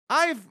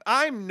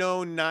I'm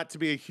known not to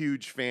be a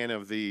huge fan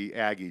of the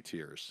Aggie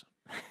tears.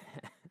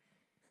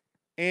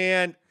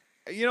 And,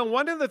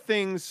 one of the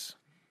things,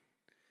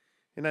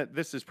 and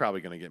this is probably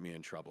going to get me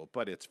in trouble,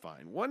 but it's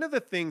fine. One of the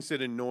things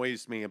that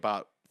annoys me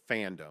about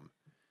fandom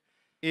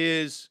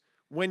is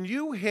when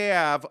you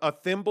have a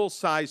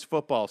thimble-sized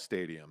football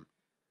stadium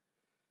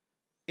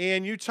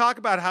and you talk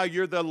about how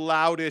you're the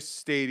loudest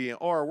stadium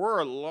or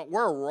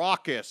we're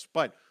raucous,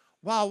 but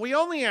wow, we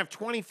only have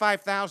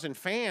 25,000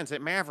 fans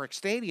at Maverick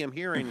Stadium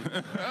here in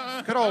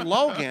good old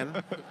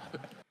Logan,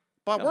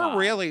 but we're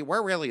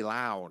really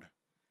loud.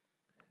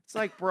 It's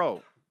like,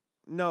 bro,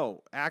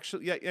 no,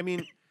 actually, yeah, I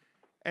mean,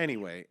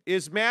 anyway,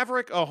 is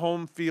Maverick a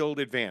home field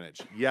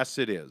advantage? Yes,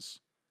 it is.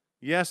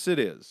 Yes, it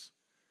is.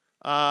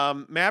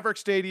 Maverick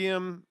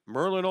Stadium,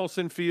 Merlin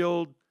Olsen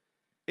Field,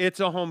 it's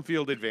a home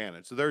field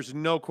advantage. So there's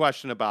no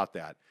question about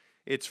that.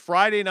 It's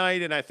Friday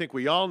night, and I think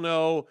we all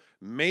know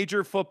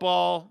major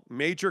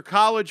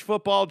college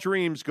football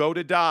dreams go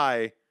to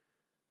die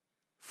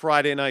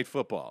Friday night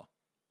football,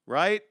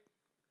 right?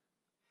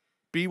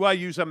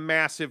 BYU's a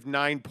massive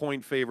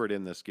 9-point favorite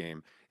in this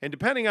game. And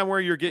depending on where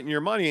you're getting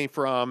your money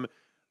from,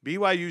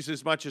 BYU's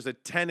as much as a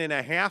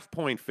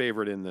 10.5-point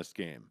favorite in this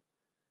game.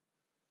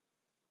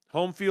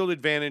 Home field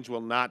advantage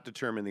will not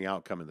determine the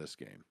outcome of this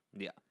game.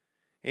 Yeah.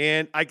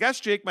 And I guess,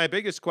 Jake, my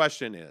biggest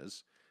question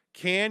is,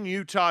 can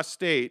Utah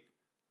State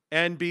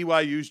end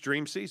BYU's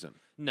dream season?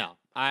 No.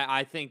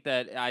 I think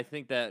that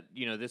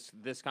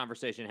this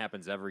conversation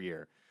happens every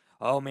year.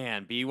 Oh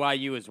man,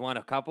 BYU has won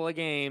a couple of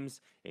games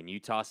and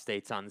Utah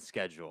State's on the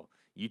schedule.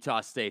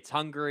 Utah State's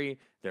hungry.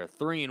 They're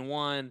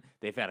 3-1.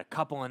 They've had a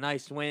couple of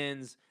nice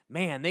wins.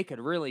 Man, they could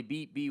really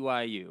beat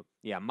BYU.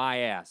 Yeah, my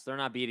ass. They're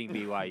not beating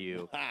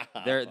BYU.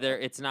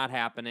 It's not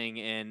happening.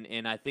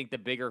 And I think the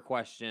bigger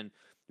question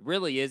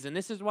really is, and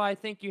this is why I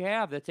think you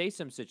have the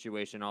Taysom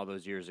situation all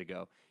those years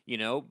ago.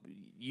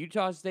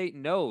 Utah State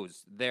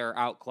knows they're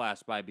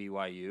outclassed by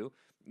BYU,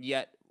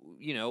 yet,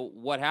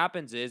 what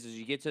happens is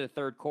you get to the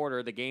third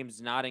quarter, the game's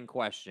not in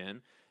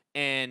question,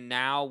 and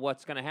now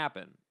what's going to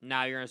happen?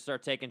 Now you're going to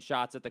start taking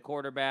shots at the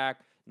quarterback.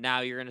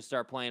 Now you're going to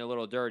start playing a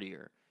little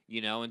dirtier,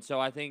 and so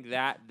I think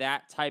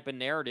that type of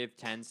narrative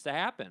tends to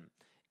happen.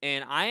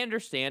 And I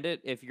understand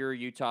it. If you're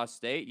Utah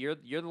State, you're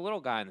the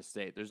little guy in the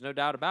state. There's no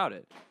doubt about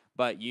it.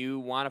 But you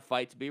want to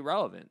fight to be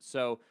relevant.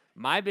 So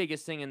my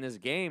biggest thing in this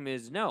game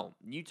is no,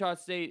 Utah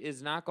State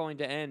is not going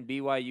to end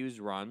BYU's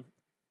run.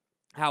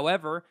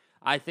 However,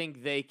 I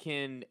think they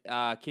can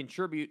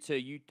contribute to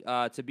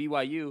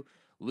BYU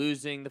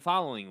losing the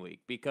following week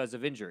because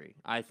of injury.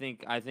 I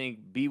think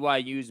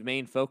BYU's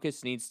main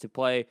focus needs to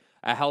play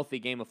a healthy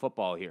game of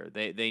football here.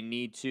 They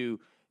need to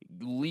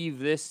leave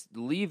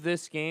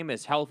this game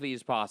as healthy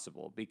as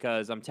possible,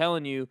 because I'm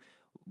telling you,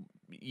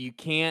 you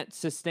can't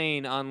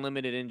sustain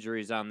unlimited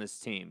injuries on this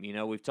team.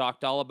 We've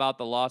talked all about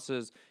the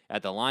losses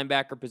at the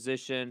linebacker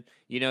position.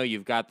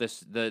 You've got the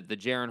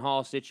Jaron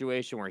Hall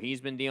situation where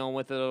he's been dealing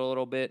with it a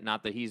little bit.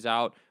 Not that he's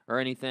out or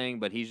anything,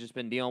 but he's just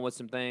been dealing with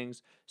some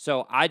things.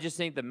 So I just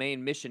think the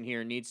main mission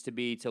here needs to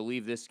be to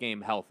leave this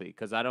game healthy,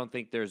 because I don't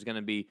think there's going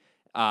to be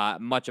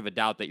much of a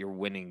doubt that you're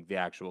winning the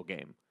actual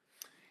game.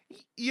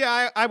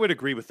 Yeah, I would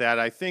agree with that.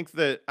 I think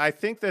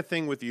the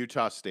thing with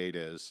Utah State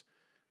is,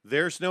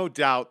 there's no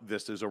doubt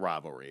this is a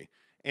rivalry.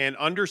 And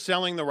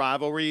underselling the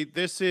rivalry,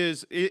 is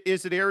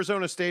it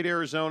Arizona State,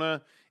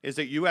 Arizona? Is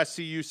it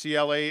USC,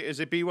 UCLA?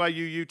 Is it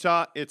BYU,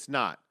 Utah? It's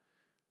not.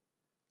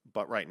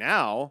 But right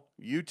now,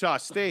 Utah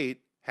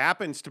State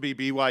happens to be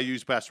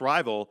BYU's best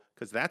rival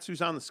because that's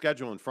who's on the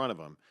schedule in front of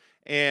them.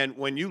 And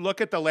when you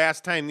look at the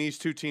last time these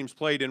two teams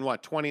played in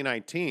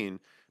 2019,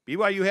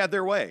 BYU had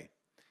their way.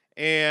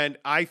 And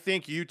I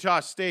think Utah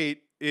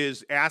State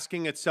is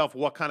asking itself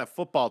what kind of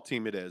football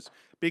team it is.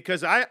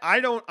 Because I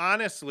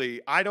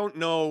don't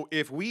know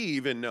if we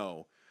even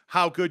know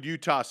how good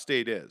Utah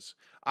State is.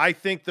 I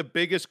think the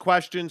biggest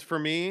questions for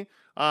me,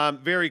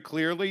 very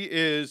clearly,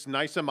 is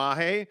Nisa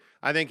Mahe.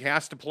 I think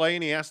has to play,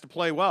 and he has to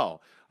play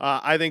well.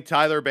 I think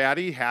Tyler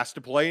Batty has to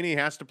play, and he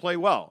has to play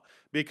well.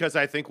 Because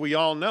I think we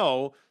all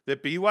know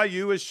that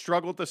BYU has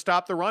struggled to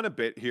stop the run a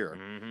bit here.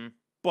 Mm-hmm.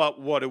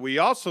 But what do we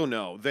also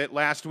know? That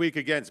last week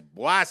against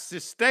Boise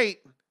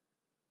State,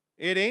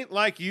 it ain't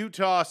like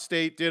Utah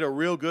State did a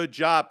real good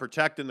job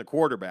protecting the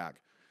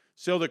quarterback.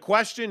 So the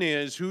question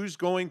is, who's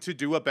going to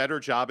do a better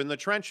job in the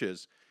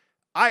trenches?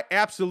 I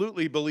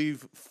absolutely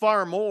believe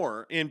far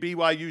more in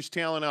BYU's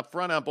talent up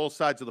front on both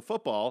sides of the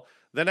football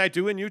than I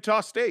do in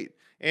Utah State.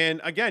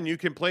 And again, you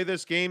can play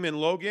this game in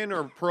Logan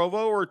or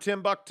Provo or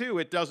Timbuktu.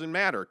 It doesn't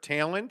matter.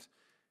 Talent,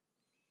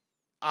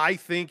 I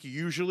think,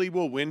 usually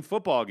will win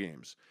football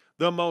games.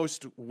 The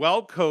most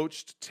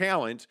well-coached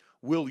talent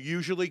will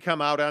usually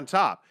come out on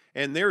top.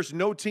 And there's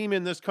no team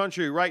in this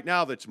country right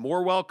now that's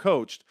more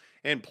well-coached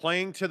and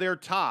playing to their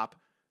top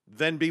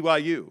than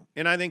BYU.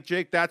 And I think,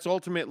 Jake, that's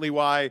ultimately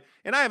why,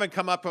 and I haven't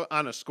come up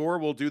on a score.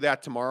 We'll do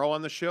that tomorrow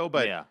on the show.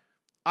 But yeah,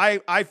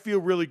 I feel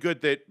really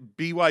good that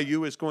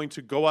BYU is going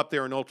to go up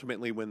there and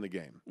ultimately win the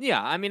game.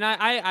 Yeah, I mean,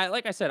 I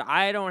like I said,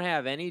 I don't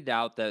have any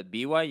doubt that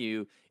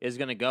BYU is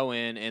going to go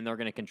in and they're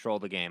going to control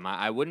the game.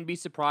 I wouldn't be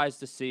surprised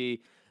to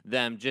see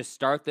them just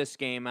start this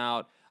game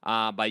out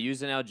by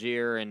using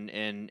Algier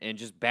and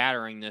just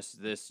battering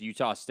this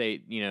Utah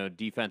State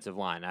defensive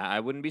line. I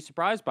wouldn't be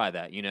surprised by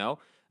that.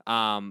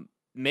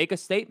 Make a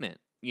statement.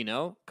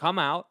 Come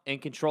out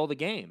and control the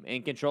game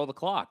and control the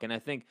clock. And I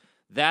think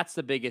that's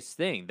the biggest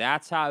thing.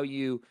 That's how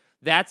you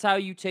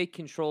take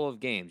control of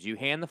games. You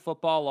hand the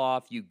football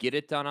off, you get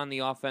it done on the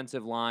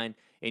offensive line,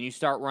 and you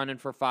start running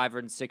for 5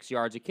 and 6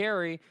 yards a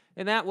carry.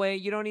 And that way,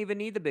 you don't even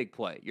need the big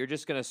play. You're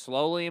just going to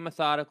slowly and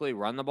methodically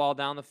run the ball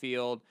down the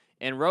field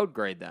and road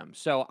grade them.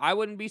 So I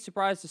wouldn't be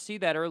surprised to see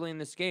that early in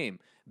this game.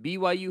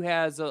 BYU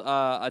has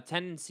a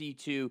tendency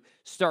to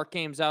start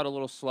games out a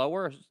little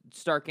slower,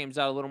 start games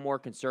out a little more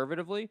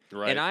conservatively,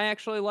 Right. and I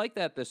actually like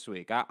that this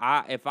week.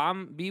 If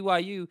I'm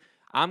BYU,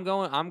 I'm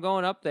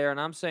going up there and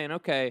I'm saying,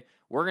 okay,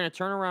 we're going to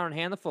turn around and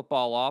hand the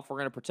football off. We're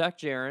going to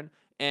protect Jaron,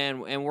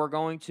 and we're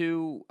going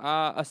to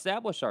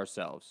establish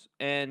ourselves.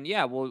 And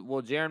yeah,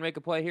 will Jaron make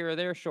a play here or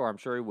there? Sure, I'm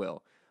sure he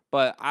will.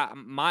 But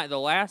the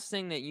last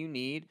thing that you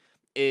need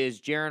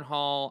is Jaron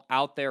Hall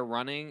out there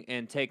running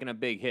and taking a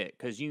big hit,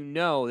 because you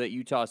know that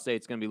Utah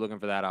State's going to be looking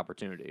for that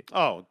opportunity.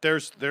 Oh,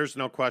 there's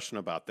no question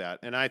about that.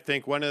 And I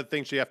think one of the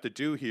things you have to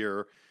do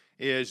here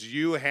is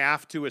you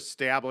have to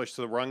establish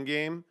the run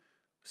game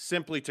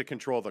simply to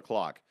control the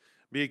clock.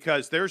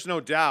 Because there's no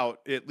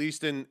doubt, at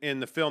least in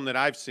the film that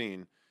I've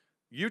seen,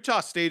 Utah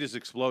State is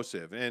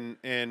explosive.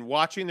 And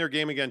watching their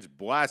game against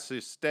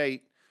Boise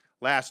State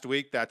last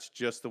week, that's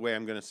just the way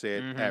I'm going to say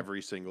it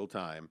every single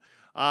time.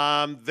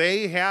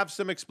 They have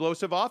some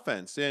explosive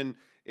offense, and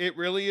it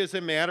really is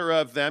a matter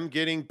of them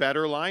getting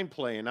better line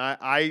play. And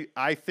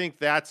I think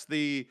that's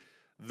the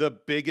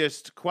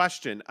biggest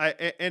question.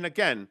 And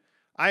again,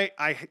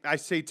 I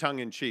say tongue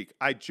in cheek.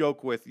 I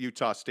joke with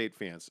Utah State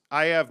fans.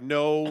 I have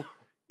no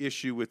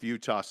issue with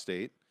Utah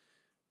State.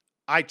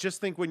 I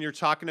just think when you're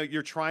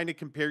trying to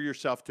compare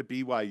yourself to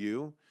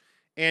BYU,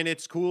 and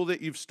it's cool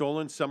that you've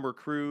stolen some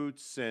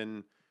recruits,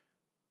 and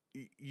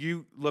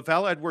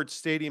LaVell Edwards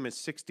Stadium is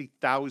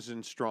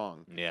 60,000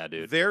 strong. Yeah,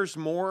 dude. There's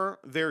more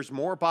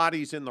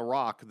bodies in the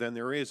Rock than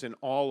there is in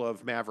all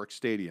of Maverick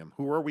Stadium.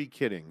 Who are we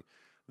kidding?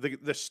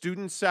 The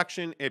student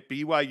section at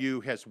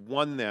BYU has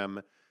won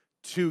them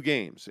 2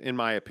 games, in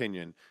my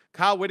opinion.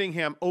 Kyle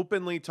Whittingham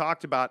openly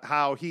talked about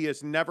how he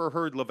has never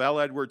heard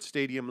LaVell Edwards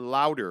Stadium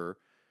louder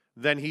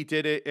than he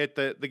did it at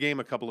the game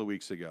a couple of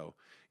weeks ago.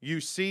 You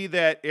see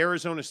that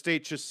Arizona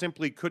State just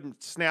simply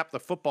couldn't snap the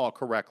football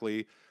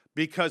correctly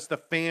because the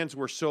fans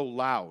were so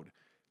loud.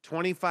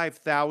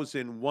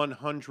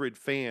 25,100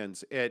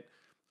 fans at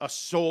a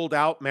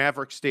sold-out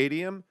Maverick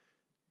Stadium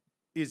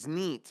is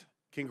neat.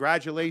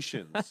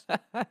 Congratulations.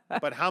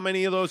 But how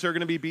many of those are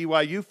going to be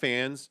BYU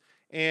fans?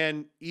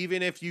 And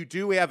even if you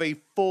do have a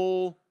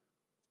full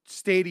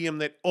stadium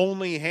that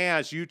only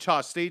has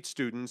Utah State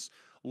students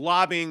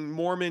lobbing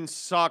Mormons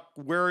suck,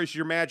 where is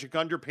your magic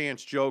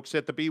underpants jokes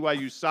at the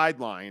BYU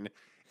sideline,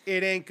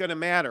 it ain't going to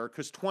matter,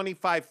 because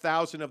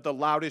 25,000 of the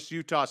loudest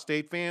Utah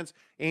State fans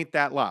ain't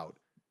that loud.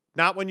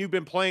 Not when you've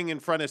been playing in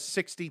front of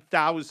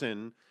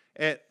 60,000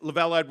 at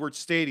LaVell Edwards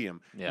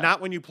Stadium. Yeah.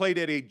 Not when you played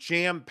at a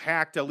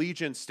jam-packed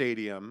Allegiant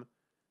Stadium.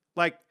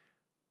 Like,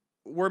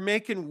 we're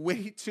making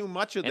way too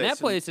much of this. And that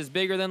place is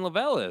bigger than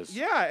LaVell is.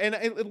 Yeah,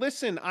 and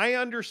listen, I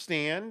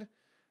understand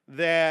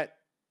that,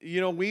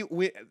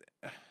 we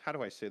how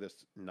do I say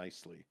this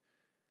nicely?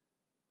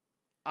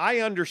 I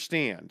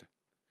understand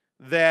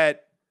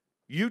that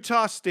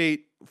Utah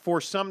State,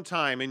 for some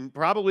time, and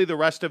probably the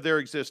rest of their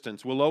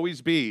existence, will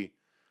always be,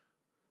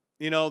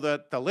 the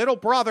little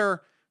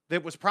brother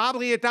that was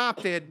probably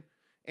adopted,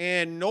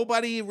 and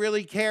nobody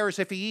really cares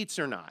if he eats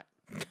or not.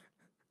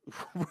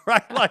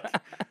 Right? Like,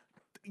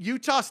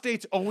 Utah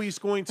State's always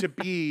going to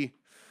be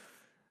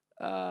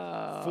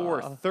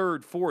fourth,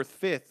 third, fourth,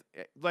 fifth.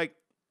 Like,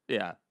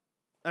 yeah.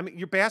 I mean,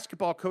 your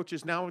basketball coach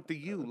is now at the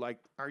U. Like,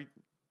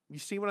 you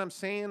see what I'm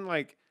saying?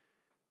 Like,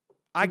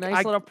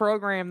 nice little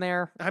program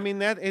there. I mean,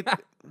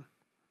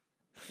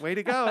 way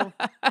to go.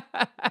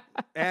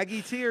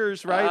 Aggie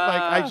tears,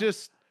 right?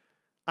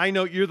 I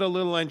know you're the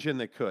little engine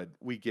that could.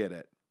 We get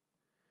it.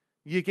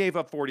 You gave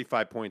up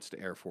 45 points to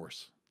Air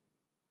Force.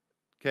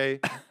 Okay?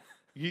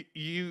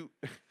 you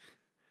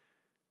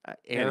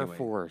Air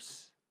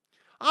Force.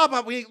 Oh,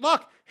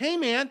 but hey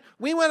man,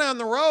 we went on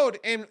the road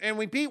and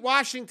we beat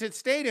Washington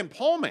State in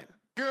Pullman.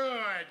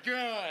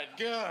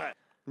 Good.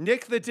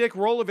 Nick the Dick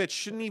Rolovich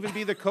shouldn't even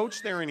be the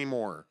coach there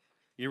anymore.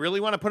 You really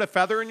want to put a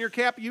feather in your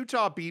cap?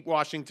 Utah beat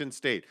Washington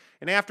State.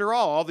 And after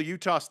all the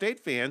Utah State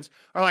fans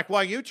are like,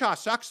 well, Utah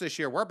sucks this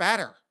year. We're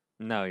better.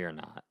 No, you're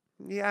not.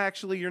 Yeah,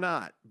 actually, you're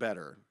not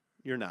better.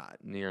 You're not.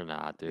 You're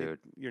not, dude.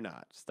 You're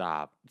not.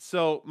 Stop.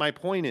 So my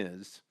point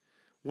is,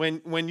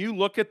 when you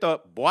look at the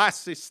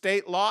Boise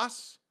State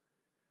loss,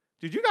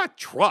 dude, you got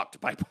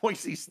trucked by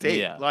Boise State.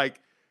 Yeah. Like,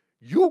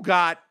 you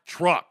got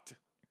trucked,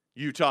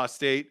 Utah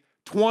State,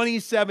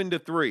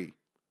 27-3.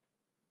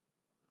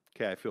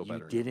 Okay, I feel You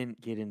better.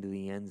 didn't get into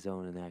the end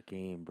zone in that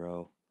game,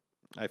 bro.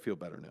 I feel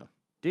better now.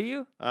 Do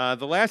you?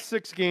 The last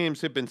 6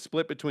 games have been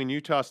split between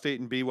Utah State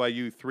and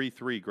BYU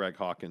 3-3, Greg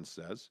Hawkins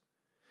says.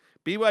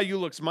 BYU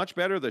looks much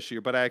better this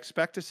year, but I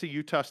expect to see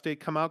Utah State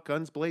come out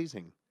guns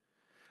blazing.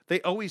 They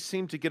always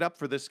seem to get up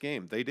for this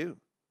game. They do.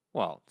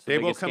 Well, it's the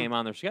biggest game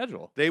on their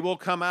schedule. They will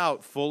come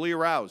out fully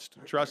aroused.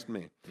 Trust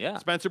me. Yeah.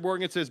 Spencer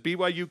Morgan says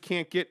BYU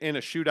can't get in a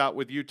shootout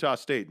with Utah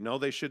State. No,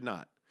 they should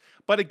not.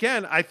 But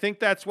again, I think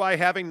that's why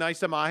having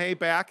Nisa Mahe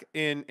back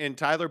in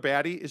Tyler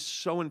Batty is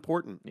so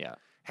important. Yeah.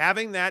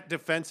 Having that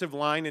defensive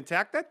line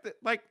intact,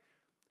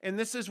 and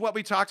this is what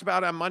we talked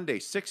about on Monday,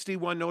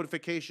 61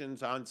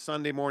 notifications on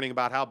Sunday morning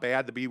about how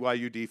bad the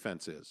BYU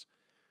defense is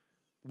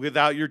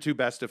without your 2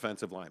 best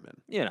defensive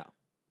linemen.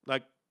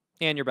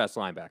 And your best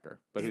linebacker,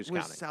 but who's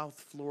counting?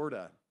 South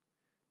Florida.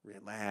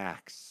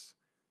 Relax.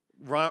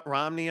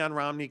 Romney on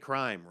Romney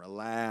crime.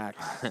 Relax.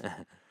 It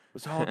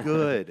was all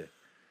good.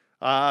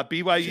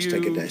 BYU. Just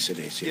take it nice and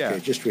easy. Okay?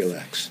 Just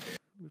relax.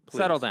 Please.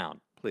 Settle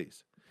down.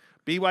 Please.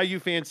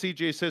 BYU fan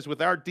CJ says,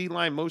 with our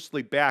D-line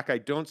mostly back, I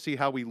don't see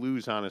how we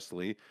lose,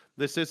 honestly.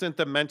 This isn't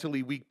the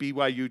mentally weak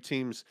BYU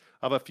teams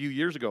of a few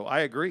years ago.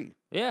 I agree.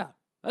 Yeah.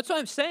 That's what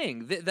I'm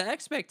saying. The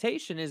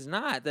expectation is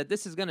not that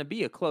this is going to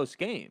be a close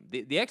game.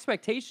 The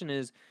expectation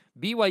is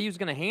BYU is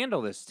going to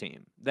handle this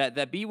team. That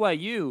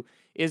BYU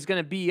is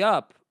going to be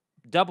up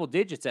double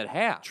digits at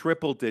half.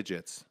 Triple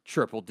digits.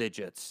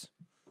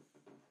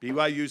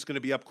 BYU is going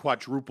to be up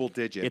quadruple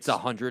digits. It's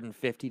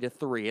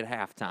 150-3 at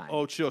halftime.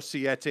 Ocho,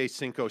 siete,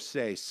 cinco,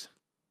 seis.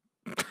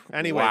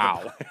 Anyway,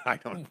 wow. I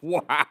don't.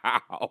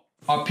 Wow.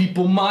 Are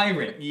people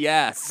Myron?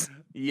 Yes.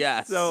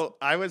 So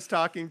I was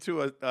talking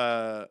to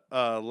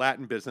a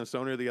Latin business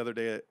owner the other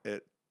day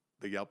at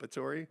the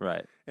Yelpatory.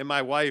 Right. And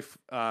my wife,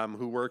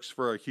 who works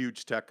for a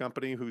huge tech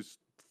company, whose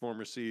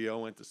former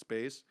CEO went to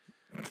space,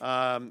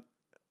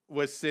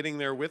 was sitting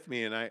there with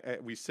me, and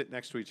we sit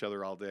next to each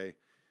other all day.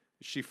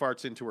 She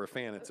farts into her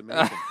fan. It's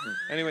amazing.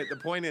 Anyway, the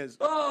point is,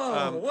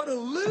 what a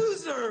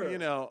loser!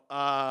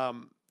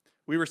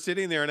 We were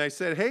sitting there, and I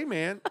said, "Hey,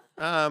 man,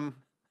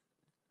 how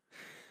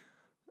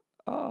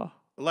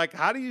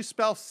do you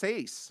spell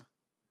Sace?"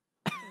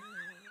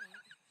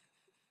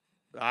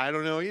 I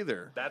don't know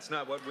either. That's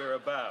not what we're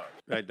about.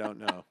 I don't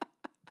know.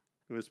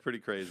 It was pretty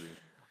crazy.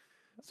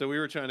 So we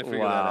were trying to figure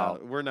that Wow.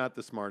 out. We're not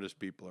the smartest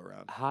people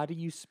around. How do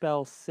you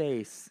spell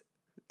Sace?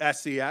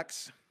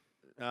 SEX.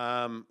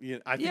 I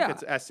think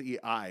it's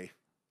SEI.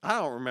 I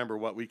don't remember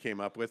what we came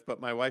up with,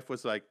 but my wife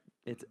was like,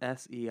 It's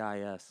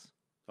SEIS.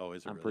 "Oh,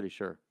 is it?" I'm really? pretty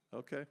sure.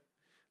 Okay.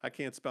 I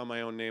can't spell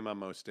my own name on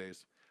most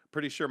days.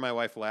 Pretty sure my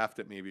wife laughed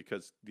at me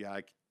because,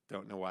 I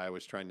don't know why I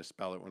was trying to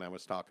spell it when I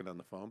was talking on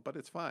the phone, but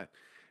it's fine.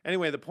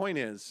 Anyway, the point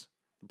is,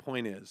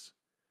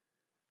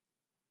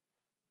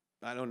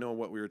 I don't know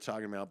what we were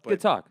talking about, but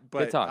Good talk. But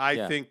Good talk.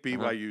 I think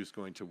BYU is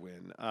going to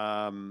win.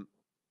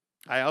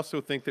 I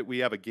also think that we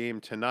have a game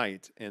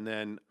tonight and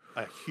then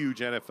a huge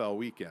NFL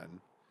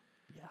weekend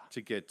to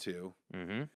get to. Mm-hmm.